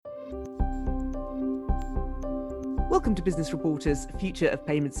Welcome to Business Reporter's Future of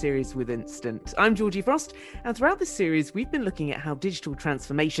Payments series with Instant. I'm Georgie Frost, and throughout this series, we've been looking at how digital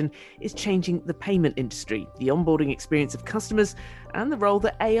transformation is changing the payment industry, the onboarding experience of customers, and the role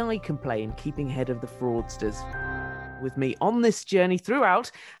that AI can play in keeping ahead of the fraudsters. With me on this journey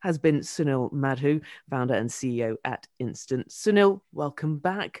throughout has been Sunil Madhu, founder and CEO at Instant. Sunil, welcome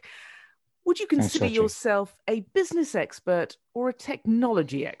back. Would you consider yourself a business expert or a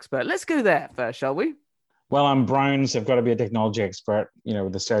technology expert? Let's go there first, shall we? Well, I'm Brown, so I've got to be a technology expert,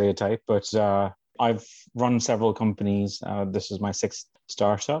 with the stereotype. But I've run several companies. This is my sixth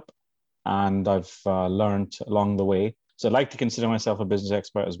startup, and I've learned along the way. So I'd like to consider myself a business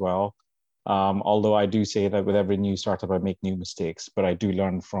expert as well. Although I do say that with every new startup, I make new mistakes, but I do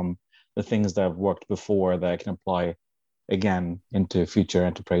learn from the things that have worked before that I can apply again into future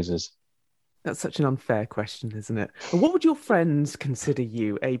enterprises. That's such an unfair question, isn't it? What would your friends consider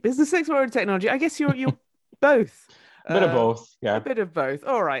you, a business expert or a technology? I guess you're both. A bit of both, yeah. A bit of both.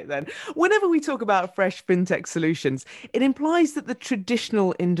 All right, then. Whenever we talk about fresh fintech solutions, it implies that the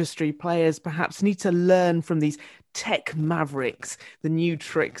traditional industry players perhaps need to learn from these tech mavericks, the new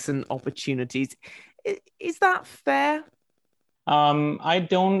tricks and opportunities. Is that fair? I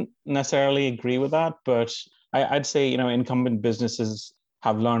don't necessarily agree with that, but I'd say, incumbent businesses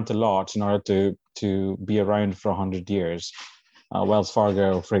have learned a lot in order to be around for 100 years. Wells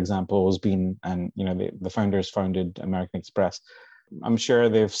Fargo, for example, has been, and the founders founded American Express. I'm sure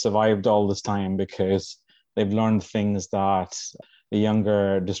they've survived all this time because they've learned things that the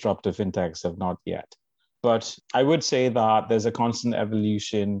younger disruptive fintechs have not yet. But I would say that there's a constant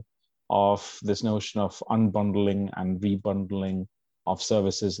evolution of this notion of unbundling and rebundling of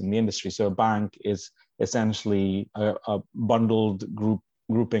services in the industry. So a bank is essentially a bundled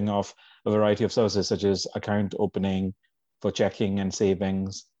grouping of a variety of services, such as account opening for checking and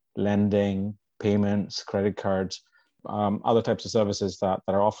savings, lending, payments, credit cards, other types of services that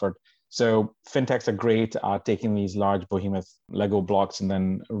are offered. So fintechs are great at taking these large behemoth Lego blocks and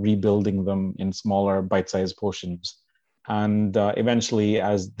then rebuilding them in smaller bite-sized portions. And eventually,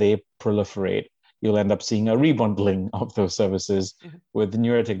 as they proliferate, you'll end up seeing a rebundling of those services with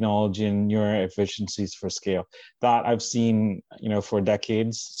newer technology and newer efficiencies for scale. That I've seen, for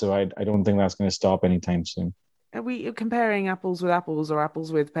decades. So I don't think that's going to stop anytime soon. Are we comparing apples with apples or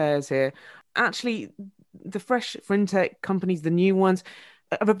apples with pears here? Actually, the fresh fintech companies, the new ones,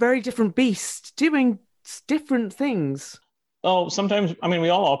 have a very different beast, doing different things. Oh, sometimes, we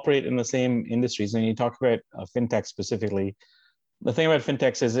all operate in the same industries. And you talk about fintech specifically. The thing about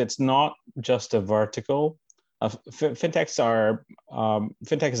fintechs is it's not just a vertical. Fintech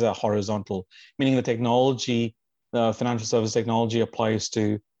is a horizontal, meaning the technology, the financial service technology applies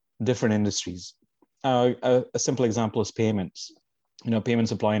to different industries. A simple example is payments.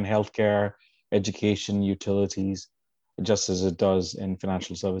 Payments apply in healthcare, education, utilities, just as it does in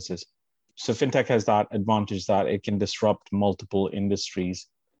financial services. So fintech has that advantage that it can disrupt multiple industries.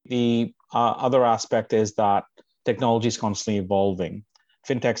 The other aspect is that technology is constantly evolving.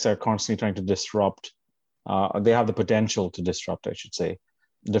 Fintechs are constantly trying to disrupt. They have the potential to disrupt, I should say,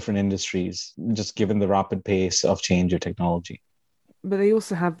 different industries, just given the rapid pace of change of technology. But they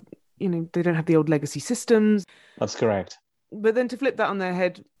also have, they don't have the old legacy systems. That's correct. But then to flip that on their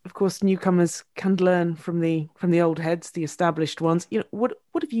head, of course, newcomers can learn from the old heads, the established ones. What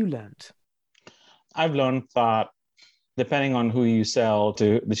have you learned? I've learned that depending on who you sell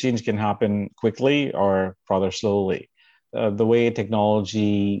to, the change can happen quickly or rather slowly. The way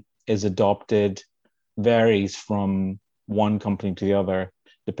technology is adopted varies from one company to the other,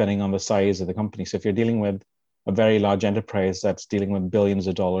 depending on the size of the company. So if you're dealing with a very large enterprise that's dealing with billions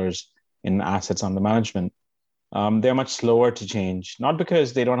of dollars in assets under management, they're much slower to change, not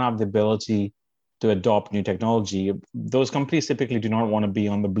because they don't have the ability to adopt new technology. Those companies typically do not want to be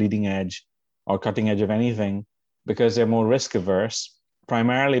on the bleeding edge or cutting edge of anything because they're more risk averse,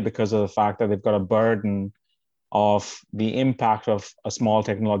 primarily because of the fact that they've got a burden of the impact of a small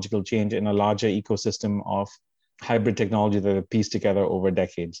technological change in a larger ecosystem of hybrid technology that are pieced together over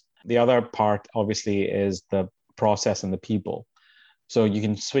decades. The other part, obviously, is the process and the people. So you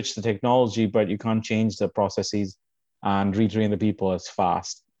can switch the technology, but you can't change the processes and retrain the people as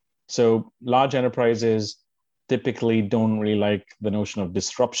fast. So large enterprises typically don't really like the notion of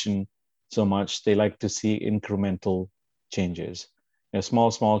disruption so much. They like to see incremental changes,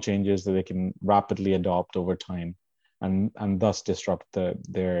 small changes that they can rapidly adopt over time and thus disrupt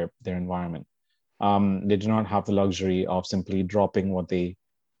their environment. They do not have the luxury of simply dropping what they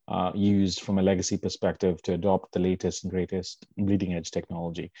used from a legacy perspective to adopt the latest and greatest bleeding edge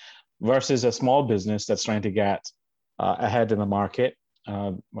technology versus a small business that's trying to get ahead in the market.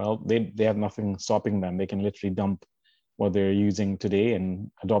 Well, they have nothing stopping them. They can literally dump what they're using today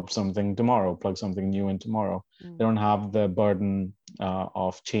and adopt something tomorrow, plug something new in tomorrow. They don't have the burden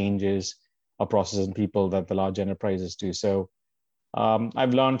of changes of processes and people that the large enterprises do. So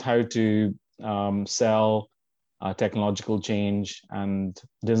I've learned how to sell technological change and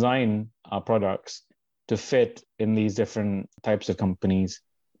design products to fit in these different types of companies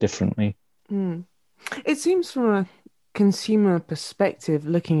differently. It seems from a consumer perspective,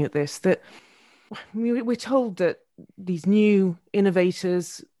 looking at this, that we're told that these new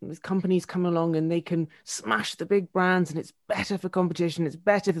innovators, these companies come along and they can smash the big brands and it's better for competition, it's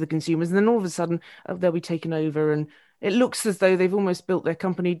better for the consumers. And then all of a sudden they'll be taken over and it looks as though they've almost built their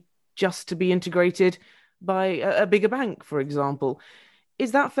company just to be integrated by a bigger bank, for example.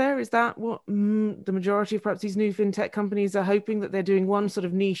 Is that fair? Is that what the majority of perhaps these new fintech companies are hoping, that they're doing one sort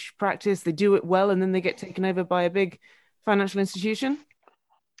of niche practice, they do it well, and then they get taken over by a big financial institution?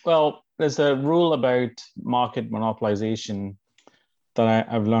 Well, there's a rule about market monopolization that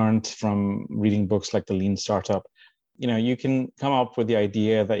I've learned from reading books like The Lean Startup. You can come up with the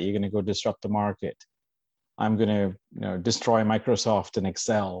idea that you're going to go disrupt the market. I'm going to, destroy Microsoft and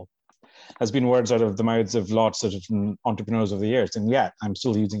Excel. Has been words out of the mouths of lots of entrepreneurs over the years, and yet I'm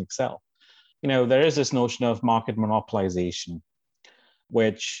still using Excel. There is this notion of market monopolization,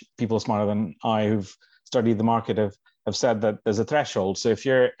 which people smarter than I who've studied the market have said that there's a threshold. So if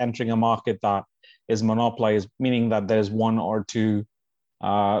you're entering a market that is monopolized, meaning that there are one or two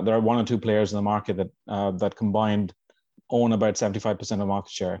players in the market that combined own about 75% of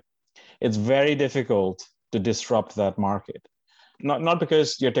market share, it's very difficult to disrupt that market. Not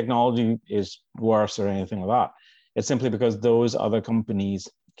because your technology is worse or anything like that. It's simply because those other companies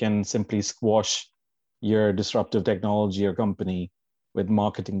can simply squash your disruptive technology or company with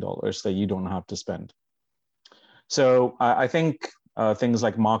marketing dollars that you don't have to spend. So I think things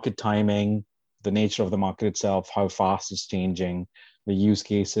like market timing, the nature of the market itself, how fast it's changing, the use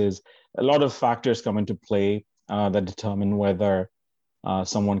cases, a lot of factors come into play that determine whether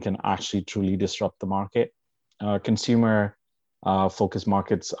someone can actually truly disrupt the market. Consumer focused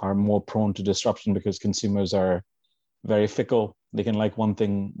markets are more prone to disruption because consumers are very fickle. They can like one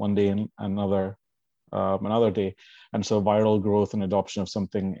thing one day and another day. And so viral growth and adoption of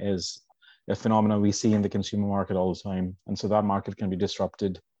something is a phenomenon we see in the consumer market all the time. And so that market can be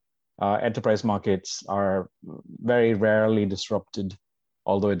disrupted. Enterprise markets are very rarely disrupted,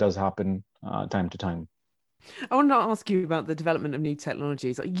 although it does happen time to time. I want to ask you about the development of new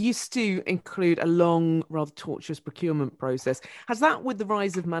technologies. It used to include a long, rather torturous procurement process. Has that, with the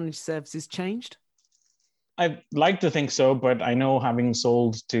rise of managed services, changed? I'd like to think so, but I know, having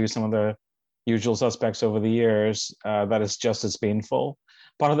sold to some of the usual suspects over the years, that is just as painful.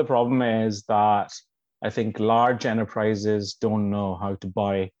 Part of the problem is that I think large enterprises don't know how to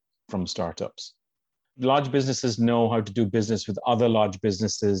buy from startups. Large businesses know how to do business with other large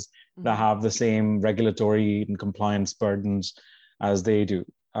businesses that have the same regulatory and compliance burdens as they do.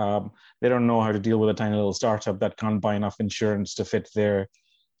 They don't know how to deal with a tiny little startup that can't buy enough insurance to fit their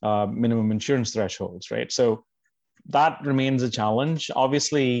minimum insurance thresholds, right? So that remains a challenge.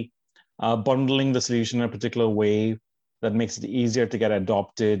 Obviously, bundling the solution in a particular way that makes it easier to get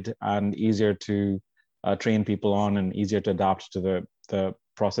adopted and easier to train people on and easier to adapt to the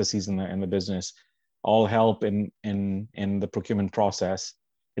processes in the business all help in the procurement process.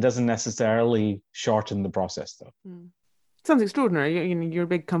 It doesn't necessarily shorten the process, though. Sounds extraordinary. You're a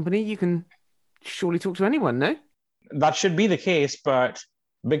big company. You can surely talk to anyone, no? That should be the case, but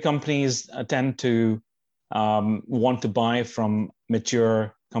big companies tend to want to buy from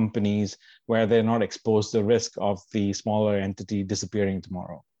mature companies where they're not exposed to the risk of the smaller entity disappearing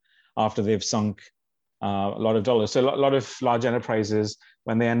tomorrow after they've sunk a lot of dollars. So a lot of large enterprises,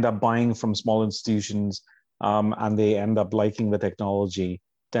 when they end up buying from small institutions and they end up liking the technology,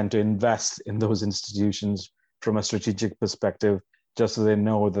 tend to invest in those institutions from a strategic perspective, just so they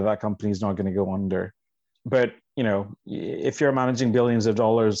know that that company is not going to go under. But if you're managing billions of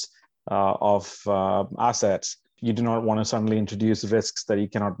dollars of assets, you do not want to suddenly introduce risks that you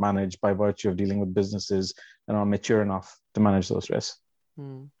cannot manage by virtue of dealing with businesses that are mature enough to manage those risks.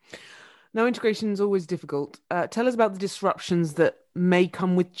 Now, integration is always difficult. Tell us about the disruptions that may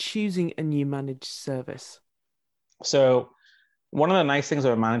come with choosing a new managed service. So one of the nice things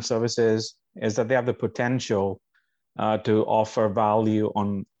about managed services is that they have the potential to offer value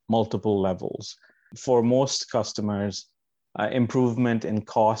on multiple levels. For most customers, improvement in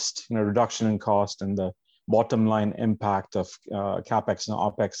cost, reduction in cost, and the bottom line impact of CapEx and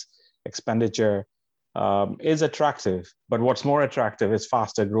OpEx expenditure is attractive. But what's more attractive is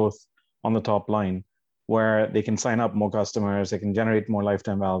faster growth on the top line, where they can sign up more customers, they can generate more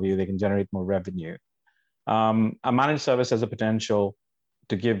lifetime value, they can generate more revenue. A managed service has a potential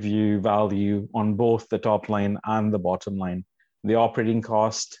to give you value on both the top line and the bottom line. The operating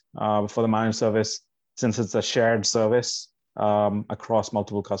cost for the managed service, since it's a shared service across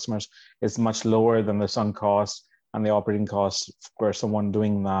multiple customers, is much lower than the sunk cost and the operating costs for someone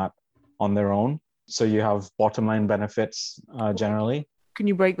doing that on their own. So you have bottom line benefits generally. Can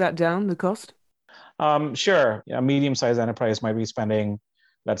you break that down, the cost? Sure. A medium-sized enterprise might be spending,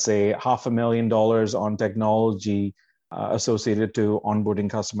 let's say, $500,000 on technology associated to onboarding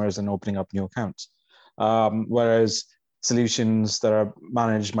customers and opening up new accounts. Whereas solutions that are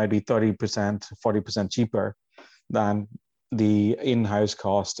managed might be 30%, 40% cheaper than the in-house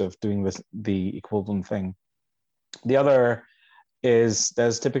cost of doing the equivalent thing. The other is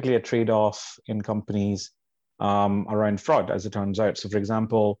there's typically a trade-off in companies around fraud, as it turns out. So, for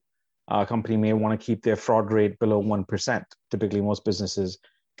example, a company may want to keep their fraud rate below 1%. Typically, most businesses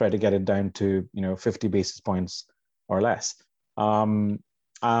try to get it down to 50 basis points or less. And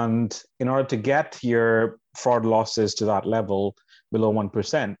in order to get your fraud losses to that level below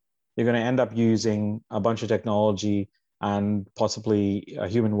 1%, you're going to end up using a bunch of technology and possibly a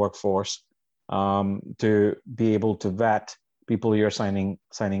human workforce to be able to vet people you're signing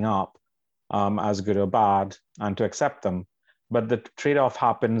up as good or bad and to accept them. But the trade-off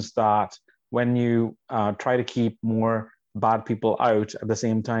happens that when you try to keep more bad people out, at the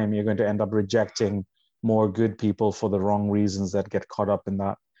same time, you're going to end up rejecting more good people for the wrong reasons that get caught up in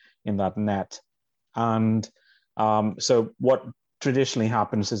that net. And so what traditionally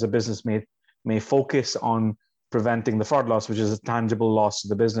happens is a business may focus on preventing the fraud loss, which is a tangible loss to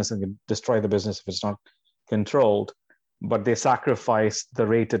the business and can destroy the business if it's not controlled. But they sacrifice the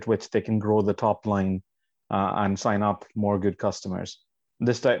rate at which they can grow the top line and sign up more good customers.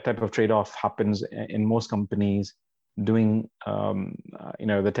 This type of trade-off happens in most companies doing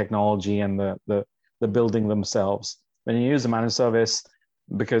the technology and the building themselves. When you use a managed service,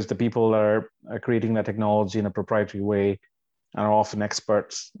 because the people are creating that technology in a proprietary way and are often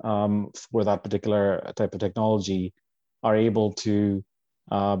experts for that particular type of technology, are able to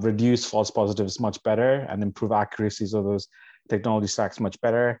reduce false positives much better and improve accuracies of those technology stacks much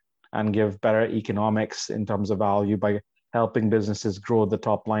better and give better economics in terms of value by helping businesses grow the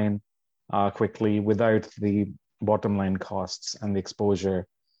top line quickly without the bottom line costs and the exposure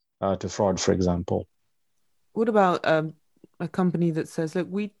to fraud, for example. What about a company that says, look,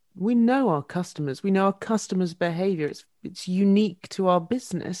 we know our customers, we know our customers' behavior, it's unique to our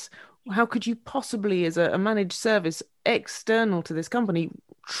business. How could you possibly, as a managed service external to this company,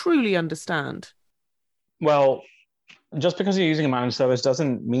 truly understand? Well, just because you're using a managed service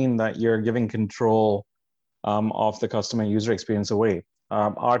doesn't mean that you're giving control of the customer user experience away.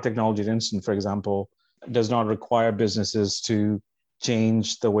 Our technology at Instant, for example, does not require businesses to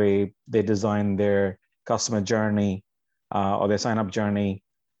change the way they design their customer journey or their sign-up journey.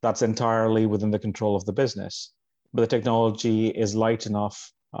 That's entirely within the control of the business. But the technology is light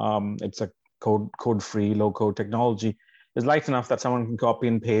enough. It's a code-free, low-code technology. It's light enough that someone can copy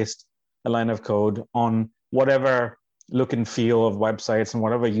and paste a line of code on whatever look and feel of websites and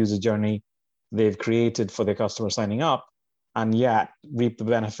whatever user journey they've created for their customer signing up, and yet reap the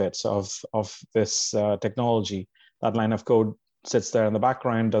benefits of this technology. That line of code sits there in the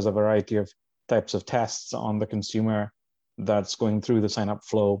background, does a variety of types of tests on the consumer that's going through the sign-up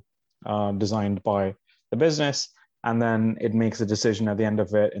flow designed by the business, and then it makes a decision at the end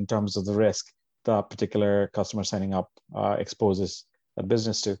of it in terms of the risk that particular customer signing up exposes a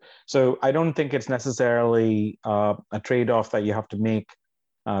business to. So I don't think it's necessarily a trade-off that you have to make,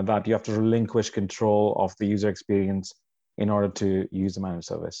 that you have to relinquish control of the user experience in order to use the managed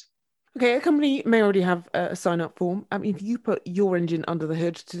service. Okay, a company may already have a sign-up form. I mean, if you put your engine under the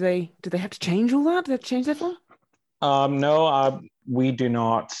hood, do they have to change all that? Do they have to change their form? No, we do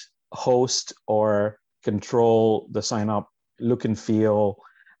not host or control the sign-up look and feel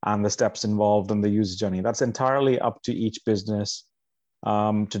and the steps involved in the user journey. That's entirely up to each business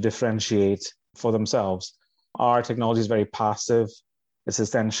to differentiate for themselves. Our technology is very passive. It's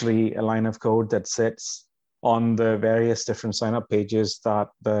essentially a line of code that sits on the various different sign-up pages that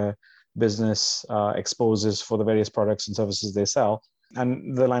the business exposes for the various products and services they sell.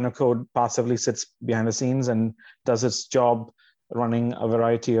 And the line of code passively sits behind the scenes and does its job running a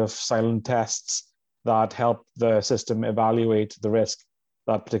variety of silent tests that help the system evaluate the risk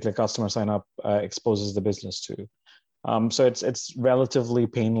that particular customer sign-up exposes the business to. So it's relatively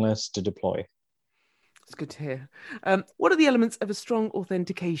painless to deploy. It's good to hear. What are the elements of a strong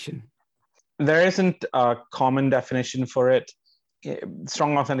authentication? There isn't a common definition for it.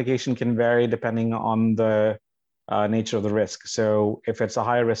 Strong authentication can vary depending on the nature of the risk. So if it's a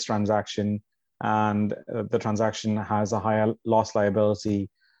high risk transaction, and the transaction has a higher loss liability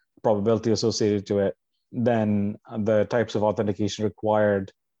probability associated to it, then the types of authentication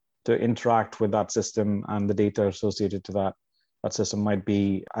required to interact with that system and the data associated to that system might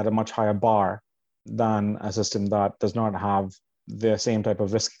be at a much higher bar than a system that does not have the same type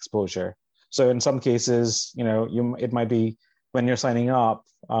of risk exposure. So in some cases, it might be when you're signing up,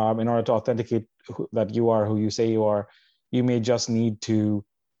 in order to authenticate that you are who you say you are, you may just need to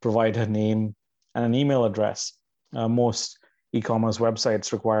provide a name and an email address. Most e-commerce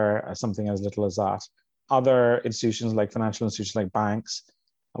websites require something as little as that. Other institutions like financial institutions like banks,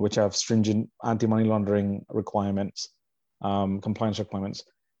 which have stringent anti-money laundering requirements, compliance requirements,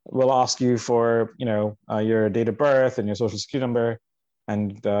 will ask you for your date of birth and your social security number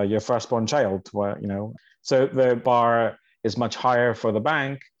and your firstborn child. So the bar is much higher for the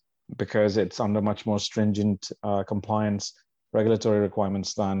bank because it's under much more stringent compliance regulatory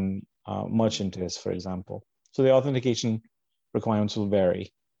requirements than merchant is, for example. So the authentication requirements will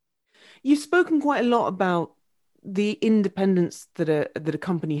vary. You've spoken quite a lot about the independence that a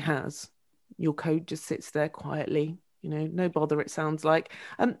company has. Your code just sits there quietly, no bother, it sounds like.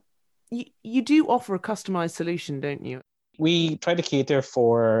 You do offer a customized solution, don't you? We try to cater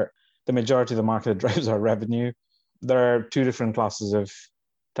for the majority of the market that drives our revenue. There are two different types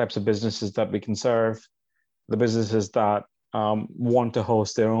of businesses that we can serve. The businesses that want to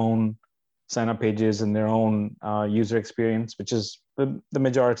host their own sign-up pages and their own user experience, which is the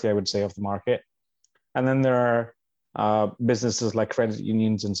majority, I would say, of the market. And then there are businesses like credit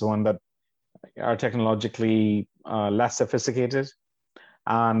unions and so on that are technologically less sophisticated,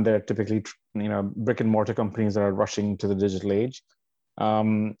 and they're typically brick and mortar companies that are rushing to the digital age.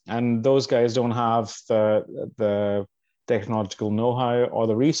 And those guys don't have the technological know-how or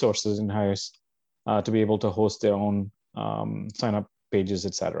the resources in-house to be able to host their own sign-up pages,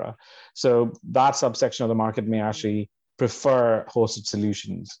 etc. So that subsection of the market may actually prefer hosted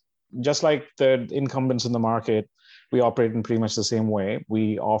solutions. Just like the incumbents in the market, we operate in pretty much the same way.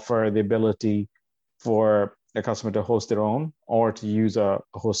 We offer the ability for a customer to host their own or to use a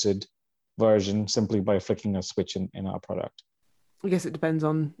hosted version simply by flicking a switch in our product. I guess it depends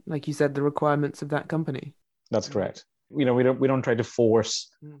on, like you said, the requirements of that company. That's correct. We don't try to force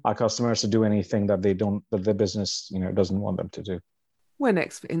our customers to do anything that the business doesn't want them to do. Where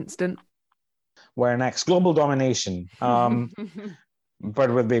next for Instant? Where next? Global domination,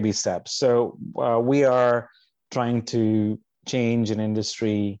 but with baby steps. So we are trying to change an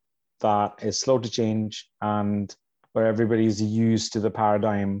industry that is slow to change and where everybody's used to the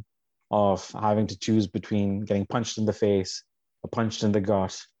paradigm of having to choose between getting punched in the face or punched in the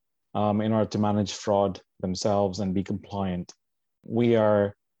gut in order to manage fraud themselves and be compliant. We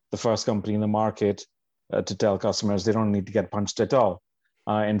are the first company in the market to tell customers they don't need to get punched at all.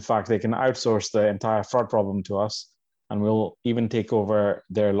 In fact, they can outsource the entire fraud problem to us, and we'll even take over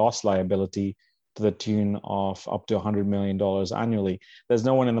their loss liability to the tune of up to $100 million annually. There's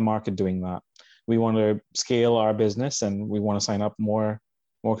no one in the market doing that. We want to scale our business and we want to sign up more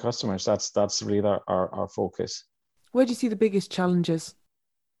customers. That's really our focus. Where do you see the biggest challenges?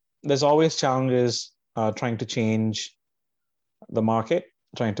 There's always challenges trying to change the market,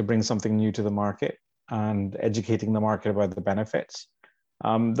 trying to bring something new to the market and educating the market about the benefits.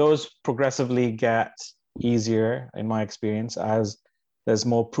 Those progressively get easier in my experience as there's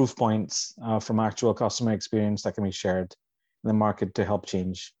more proof points from actual customer experience that can be shared in the market to help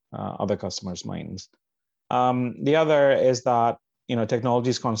change other customers' minds. The other is that technology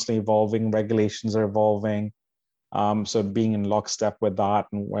is constantly evolving, regulations are evolving. So being in lockstep with that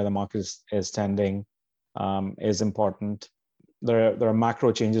and where the market is tending is important. There are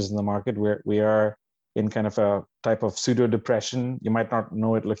macro changes in the market where we are in kind of a type of pseudo depression. You might not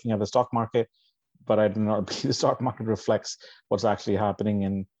know it looking at the stock market, but I do not believe the stock market reflects what's actually happening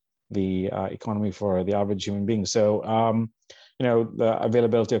in the economy for the average human being. So, the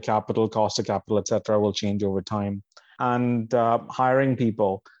availability of capital, cost of capital, et cetera, will change over time. And hiring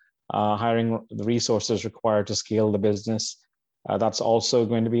people, hiring the resources required to scale the business, that's also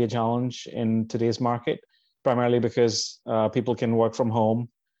going to be a challenge in today's market, primarily because people can work from home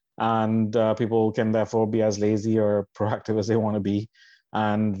and people can therefore be as lazy or proactive as they want to be.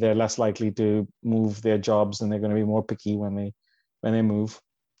 And they're less likely to move their jobs and they're going to be more picky when they move.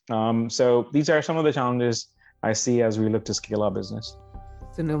 So these are some of the challenges I see as we look to scale our business.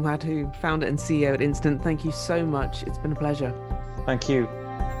 So Madhu, founder and CEO at Instant, thank you so much. It's been a pleasure. Thank you.